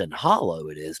false and hollow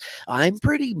it is. I'm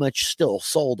pretty much still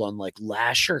sold on like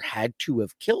Lasher had to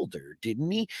have killed her,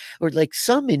 didn't he? Or like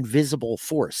some invisible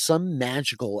force, some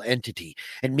magical entity.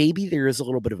 And maybe there is a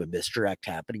little bit of a misdirect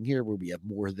happening here where we have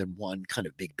more than one kind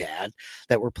of big bad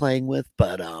that we're playing with.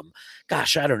 But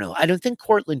gosh, I don't know. I don't think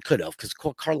Cortland could have, because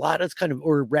Carlotta's kind of,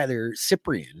 or rather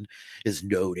Cyprian is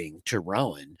noting to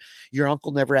Rowan, your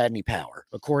uncle never had any power.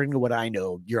 According to what I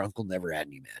know, your uncle never had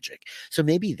any magic. So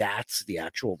maybe that's the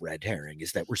actual red herring,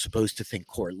 is that we're supposed to think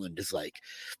Cortland is like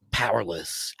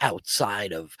powerless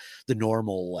outside of the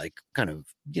normal, like kind of,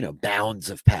 bounds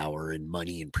of power and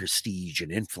money and prestige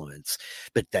and influence,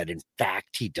 but that in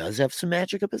fact he does have some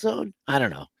magic of his own. I don't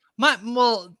know.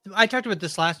 Well, I talked about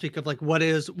this last week of like, what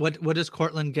does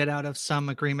Cortland get out of some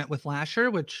agreement with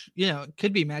Lasher, which, it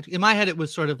could be magic. In my head, it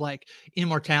was sort of like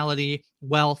immortality,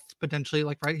 wealth, potentially,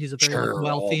 like, right. He's a very like,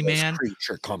 wealthy man.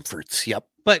 Creature comforts. Yep.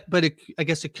 But I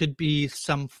guess it could be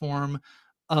some form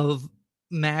of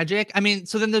magic. I mean,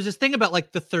 so then there's this thing about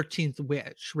like the 13th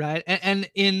witch, right?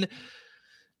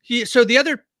 So the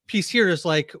other piece here is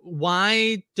like,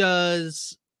 why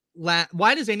does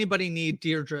anybody need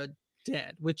Deirdre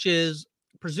dead? Which is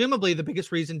presumably the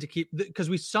biggest reason to keep, because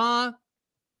we saw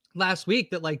last week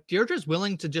that like Deirdre's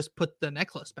willing to just put the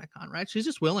necklace back on, right? She's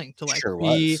just willing to like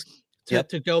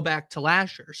to go back to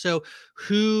Lasher. So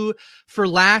for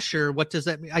Lasher, what does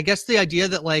that mean? I guess the idea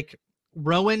that like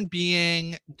Rowan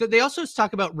being, they also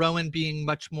talk about Rowan being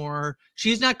much more,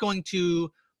 she's not going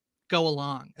to go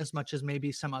along as much as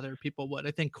maybe some other people would.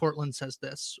 I think Cortland says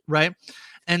this, right?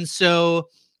 And so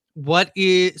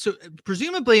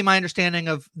presumably my understanding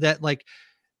of that, like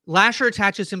Lasher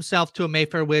attaches himself to a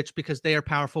Mayfair witch because they are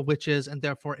powerful witches, and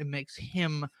therefore it makes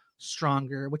him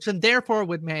stronger, which then therefore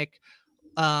would make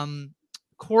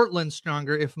Cortland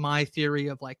stronger, if my theory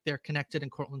of like they're connected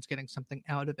and Cortland's getting something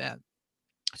out of it.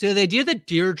 So the idea that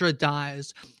Deirdre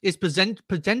dies is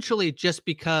potentially just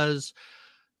because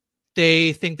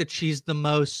they think that she's the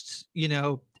most,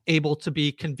 able to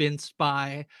be convinced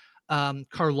by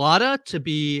Carlotta to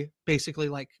be basically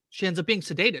like, she ends up being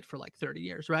sedated for like 30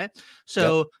 years, right?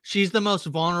 So she's the most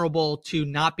vulnerable to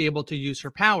not be able to use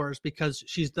her powers because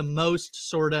she's the most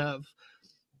sort of,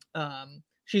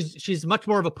 she's much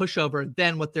more of a pushover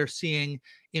than what they're seeing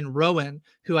in Rowan,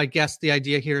 who I guess the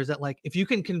idea here is that like, if you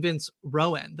can convince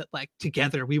Rowan that like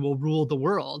together we will rule the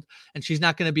world and she's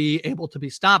not going to be able to be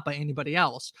stopped by anybody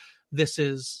else, this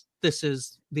is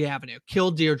the avenue.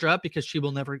 Kill Deirdre because she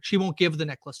won't give the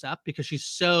necklace up because she's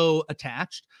so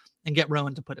attached, and get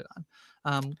Rowan to put it on.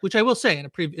 Which I will say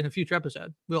in a future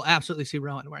episode, we'll absolutely see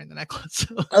Rowan wearing the necklace.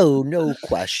 Oh, no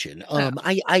question.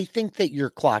 I think that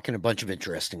you're clocking a bunch of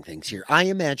interesting things here. I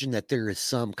imagine that there is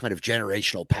some kind of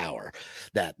generational power,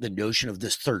 that the notion of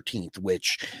this 13th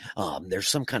witch, there's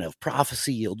some kind of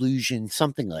prophecy, illusion,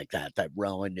 something like that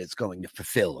Rowan is going to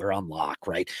fulfill or unlock,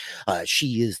 right?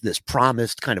 She is this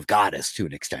promised kind of goddess to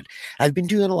an extent. I've been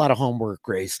doing a lot of homework,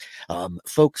 Grace.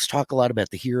 Folks talk a lot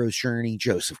about the hero's journey,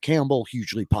 Joseph Campbell,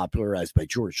 hugely popularized by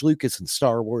George Lucas and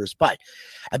Star Wars, but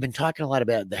I've been talking a lot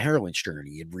about the heroine's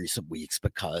journey in recent weeks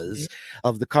because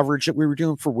of the coverage that we were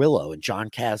doing for Willow, and John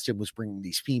Kasdan was bringing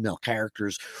these female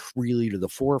characters really to the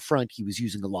forefront. He was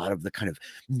using a lot of the kind of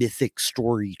mythic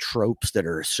story tropes that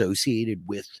are associated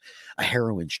with a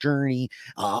heroine's journey,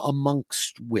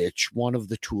 amongst which one of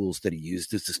the tools that he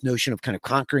used is this notion of kind of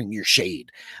conquering your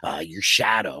shade, your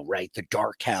shadow, right? The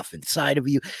dark half inside of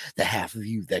you, the half of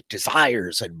you that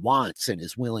desires and wants and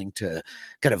is willing to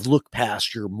kind of look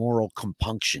past your moral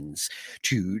compunctions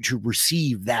to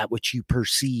receive that which you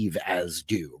perceive as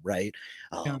due, right?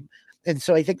 And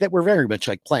so I think that we're very much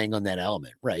like playing on that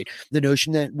element, right? The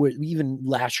notion that even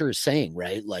Lasher is saying,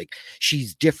 right? Like,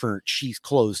 she's different. She's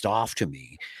closed off to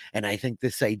me. And I think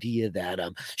this idea that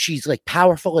she's like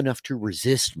powerful enough to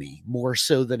resist me more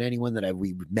so than anyone that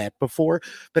we've met before.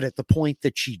 But at the point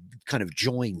that she kind of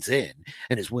joins in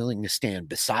and is willing to stand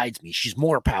beside me, she's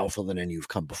more powerful than any who've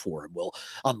come before and will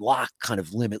unlock kind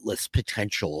of limitless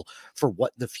potential for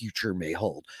what the future may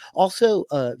hold. Also,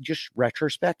 just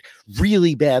retrospect,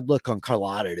 really bad look on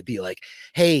Carlotta to be like,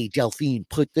 hey, Delphine,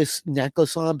 put this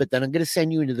necklace on, but then I'm going to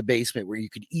send you into the basement where you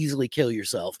could easily kill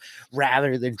yourself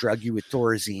rather than drug you with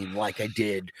Thorazine like I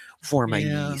did for my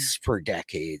niece for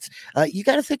decades. You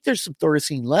got to think there's some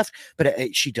Thorazine left,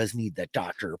 but she does need that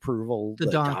doctor approval, the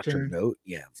doctor note.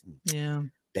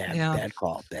 Bad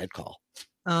call.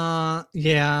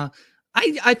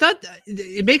 I thought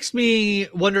it makes me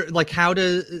wonder, like, how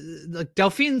to like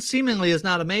Delphine seemingly is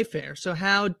not a Mayfair, so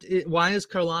why does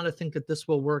Carlotta think that this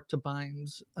will work to bind?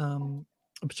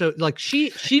 So like she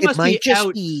It must might be just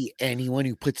out. be anyone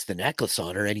who puts the necklace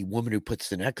on, or any woman who puts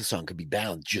the necklace on could be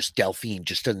bound. Just Delphine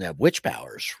just doesn't have witch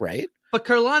powers, right? But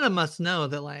Carlotta must know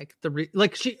that,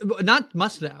 like, she not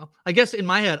must know. I guess in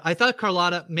my head, I thought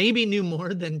Carlotta maybe knew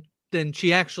more than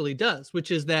she actually does, which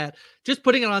is that just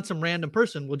putting it on some random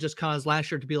person will just cause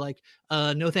Lasher to be like,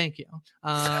 no, thank you.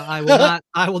 I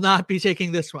will not be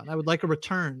taking this one. I would like a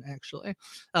return, actually.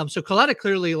 So Carlotta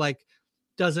clearly, like,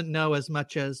 doesn't know as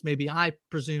much as maybe I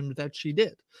presumed that she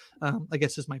did. I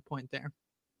guess is my point there.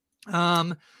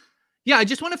 Yeah, I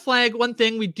just want to flag one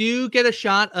thing. We do get a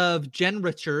shot of Jen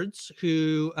Richards,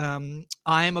 who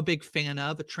I am a big fan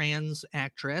of, a trans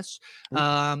actress,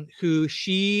 who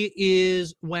she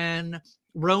is when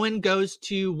Rowan goes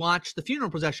to watch the funeral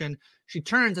procession. She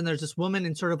turns and there's this woman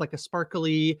in sort of like a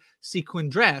sparkly sequin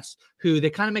dress who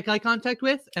they kind of make eye contact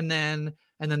with, and then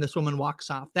this woman walks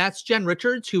off. That's Jen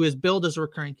Richards, who is billed as a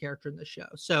recurring character in the show.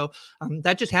 So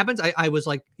that just happens. I was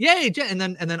like, yay, Jen.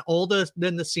 And then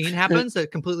the scene happens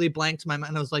that completely blanked my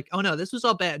mind. I was like, oh no, this was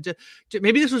all bad.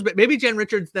 Maybe Jen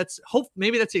Richards,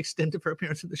 maybe that's the extent of her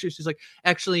appearance in the show. She's like,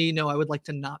 actually, no, I would like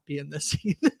to not be in this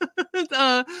scene.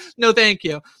 No, thank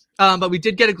you. But we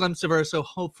did get a glimpse of her, so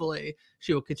hopefully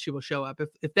she will show up.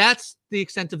 If that's the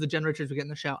extent of the Jen Richards we get in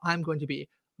the show, I'm going to be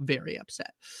very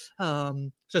upset.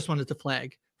 Just wanted to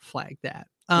flag that.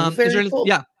 Is there anything? Cool.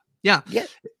 Yeah.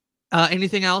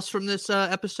 Anything else from this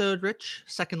episode, Rich?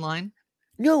 Second line?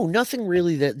 No, nothing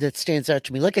really that stands out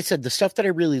to me. Like I said, the stuff that I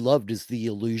really loved is the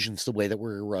allusions, the way that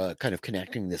we're kind of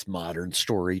connecting this modern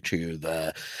story to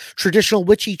the traditional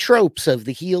witchy tropes of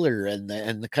the healer and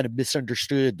the kind of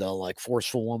misunderstood, the like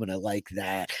forceful woman. I like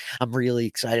that. I'm really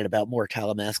excited about more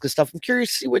Talamasca stuff. I'm curious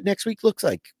to see what next week looks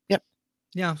like. Yep.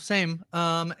 Yeah, same.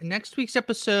 Next week's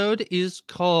episode is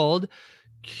called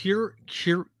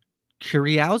Curiouser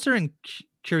and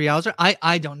Curiouser.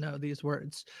 I don't know these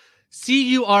words.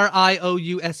 Curiouser.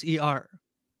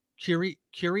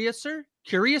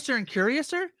 Curiouser and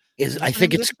Curiouser? I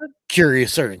think it's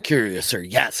Curiouser and Curiouser.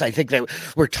 Yes, I think that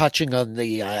we're touching on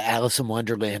the Alice in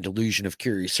Wonderland illusion of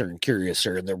Curiouser and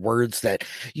Curiouser, and they're words that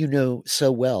you know so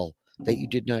well that you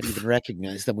did not even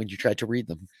recognize them when you tried to read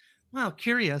them. Wow,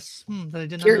 curious that I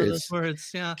did not know those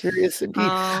words. Yeah, curious indeed.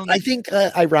 I think,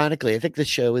 ironically, I think the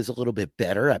show is a little bit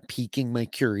better at piquing my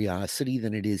curiosity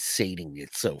than it is sating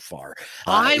it so far.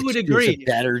 I would agree. It's a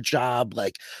better job,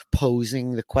 like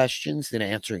posing the questions than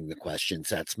answering the questions.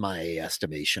 That's my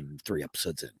estimation. 3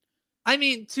 episodes in. I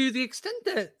mean, to the extent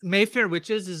that Mayfair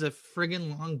Witches is a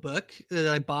friggin' long book, that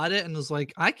I bought it and was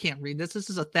like, I can't read this. This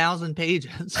is 1,000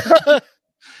 pages.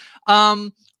 I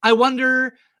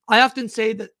wonder. I often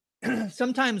say that.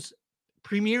 Sometimes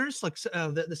premieres, like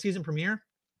the season premiere,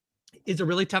 is a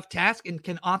really tough task and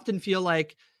can often feel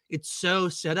like it's so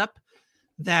set up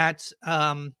that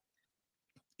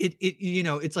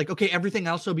it's like, okay, everything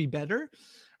else will be better.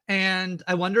 And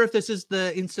I wonder if this is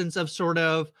the instance of sort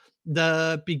of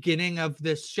the beginning of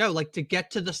this show. Like, to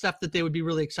get to the stuff that they would be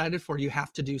really excited for, you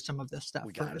have to do some of this stuff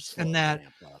first, and that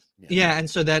and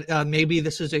so that maybe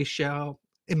this is a show.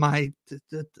 I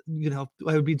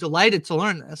would be delighted to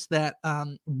learn this, that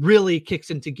really kicks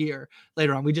into gear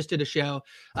later on. We just did a show,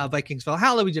 Vikings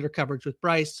Valhalla. We did our coverage with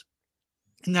Bryce.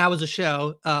 And that was a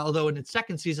show, although in its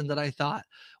second season, that I thought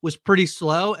was pretty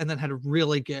slow and then had a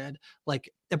really good, like,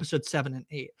 episode 7 and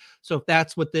 8. So if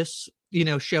that's what this,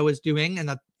 show is doing, and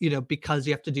that, because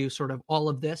you have to do sort of all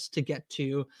of this to get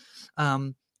to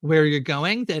where you're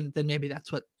going, then maybe that's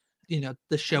what,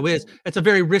 the show is. It's a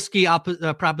very risky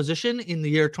proposition in the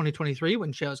year 2023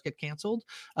 when shows get canceled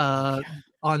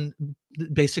on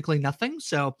basically nothing.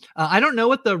 So I don't know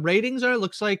what the ratings are. It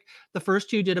looks like the first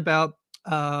 2 did about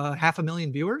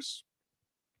 500,000 viewers.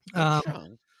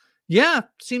 Yeah,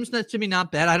 seems to me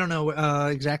not bad. I don't know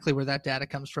exactly where that data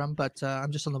comes from, but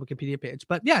I'm just on the Wikipedia page.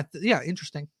 But yeah,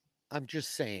 interesting. I'm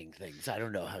just saying things. I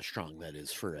don't know how strong that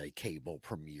is for a cable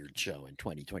premiered show in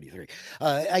 2023.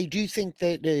 I do think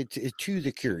that to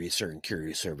the Curiouser and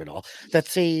Curiouser of it all,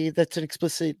 that's an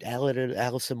explicit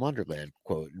Alice in Wonderland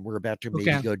quote, and we're about to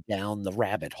maybe go down the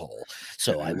rabbit hole.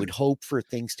 So I would hope for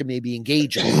things to maybe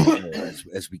engage a little more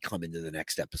as we come into the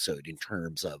next episode in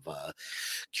terms of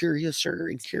Curiouser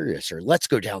and Curiouser. Let's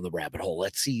go down the rabbit hole.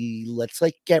 Let's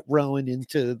get Rowan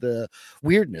into the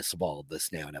weirdness of all of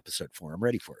this now in episode 4. I'm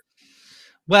ready for it.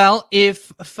 Well,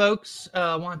 if folks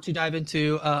want to dive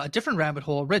into a different rabbit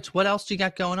hole, Rich, what else do you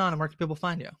got going on, and where can people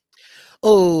find you?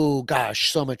 Oh,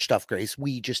 gosh, so much stuff, Grace.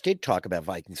 We just did talk about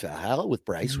Vikings Valhalla with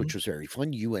Bryce, which was very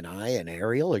fun. You and I and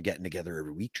Ariel are getting together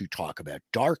every week to talk about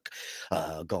Dark,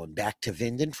 going back to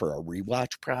Vinden for a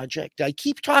rewatch project. I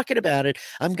keep talking about it.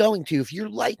 I'm going to. If you're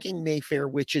liking Mayfair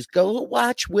Witches, go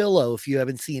watch Willow if you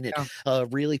haven't seen it. A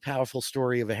really powerful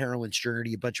story of a heroine's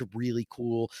journey, a bunch of really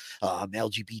cool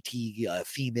LGBT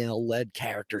female-led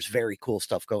characters. Very cool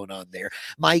stuff going on there.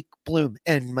 Mike Bloom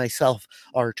and myself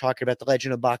are talking about The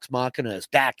Legend of Vox Machina is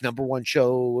back, #1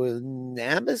 show on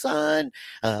Amazon.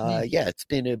 Yeah, it's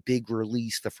been a big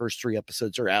release. The first 3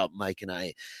 episodes are out. Mike and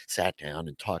I sat down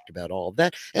and talked about all of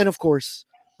that. And of course,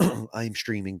 I'm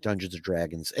streaming Dungeons &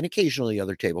 Dragons and occasionally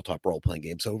other tabletop role-playing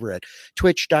games over at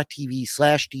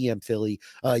twitch.tv/DMPhilly.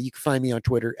 You can find me on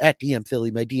Twitter at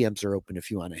DMPhilly. My DMs are open if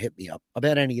you want to hit me up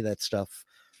about any of that stuff.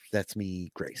 That's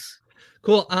me, Grace.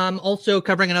 Cool. Also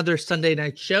covering another Sunday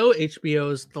night show,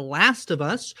 HBO's The Last of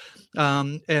Us.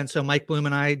 And so Mike Bloom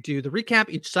and I do the recap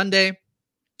each Sunday.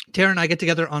 Tara and I get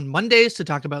together on Mondays to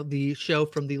talk about the show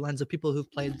from the lens of people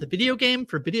who've played the video game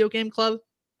for Video Game Club.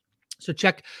 So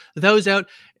check those out.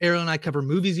 Ariel and I cover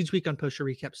movies each week on Poster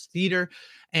Recaps Theater.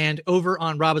 And over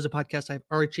on Rob as a Podcast, I have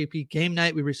RHAP Game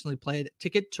Night. We recently played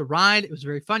Ticket to Ride. It was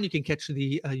very fun. You can catch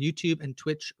the YouTube and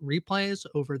Twitch replays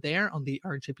over there on the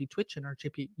RHAP Twitch and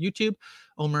RHAP YouTube.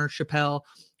 Omer Chappelle,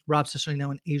 Rob Cicierino,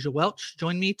 and Asia Welch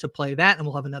join me to play that. And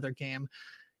we'll have another game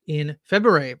in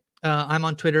February. I'm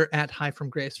on Twitter at Hi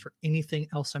From Grace for anything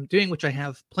else I'm doing, which I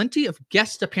have plenty of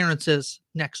guest appearances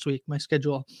next week. My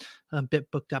schedule a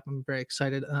bit booked up. I'm very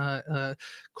excited.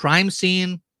 Crime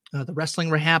Scene, the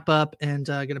Wrestling Rehab Up, and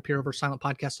going to appear over Silent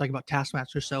Podcast talking about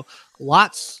Taskmaster. So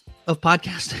lots of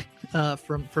podcasting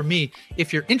from me.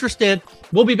 If you're interested,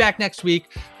 we'll be back next week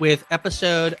with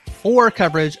episode 4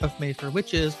 coverage of Mayfair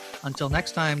Witches. Until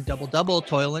next time, double,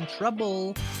 toil and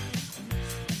trouble.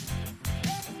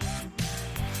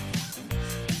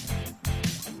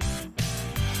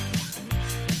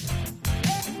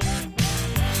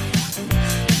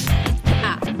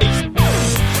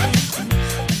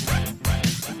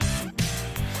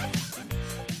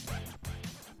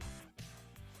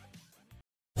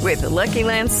 With the Lucky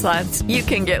Land Slots, you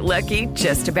can get lucky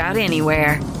just about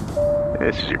anywhere.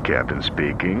 This is your captain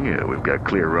speaking. We've got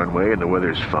clear runway and the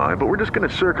weather's fine, but we're just going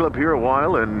to circle up here a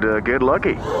while and get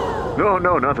lucky.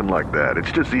 No, nothing like that.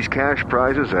 It's just these cash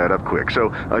prizes add up quick.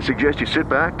 So I suggest you sit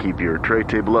back, keep your tray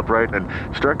table upright, and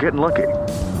start getting lucky.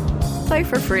 Play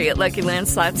for free at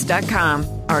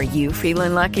LuckyLandSlots.com. Are you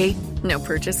feeling lucky? No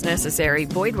purchase necessary.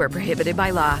 Void where prohibited by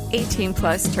law.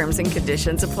 18+ terms and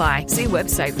conditions apply. See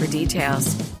website for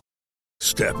details.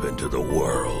 Step into the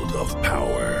world of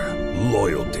power,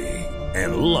 loyalty,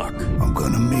 and luck. I'm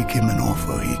gonna make him an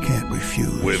offer he can't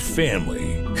refuse. With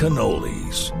family,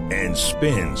 cannolis, and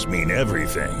spins mean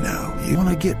everything. Now, you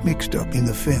wanna get mixed up in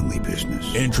the family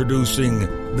business. Introducing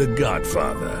The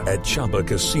Godfather at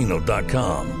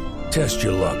ChumbaCasino.com. Test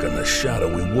your luck in the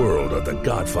shadowy world of The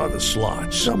Godfather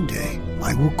slot. Someday,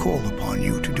 I will call upon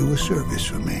you to do a service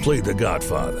for me. Play The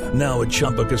Godfather, now at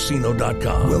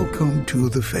ChumbaCasino.com. Welcome to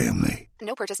the family.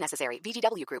 No purchase necessary.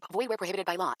 VGW Group. Void where prohibited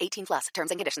by law. 18+.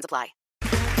 Terms and conditions apply.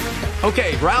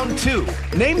 Okay, round 2.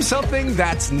 Name something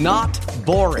that's not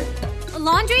boring. A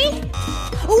laundry?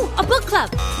 Ooh, a book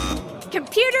club.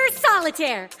 Computer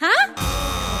solitaire, huh?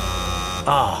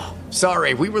 Ah,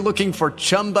 sorry. We were looking for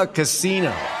Chumba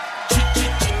Casino.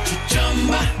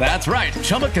 That's right.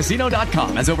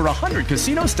 ChumbaCasino.com has over 100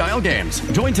 casino-style games.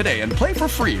 Join today and play for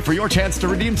free for your chance to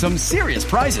redeem some serious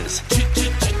prizes.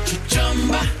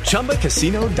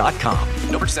 ChumbaCasino.com.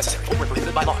 No purchase necessary. Void where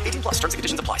prohibited by law. 18+. Terms and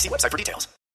conditions apply. See website for details.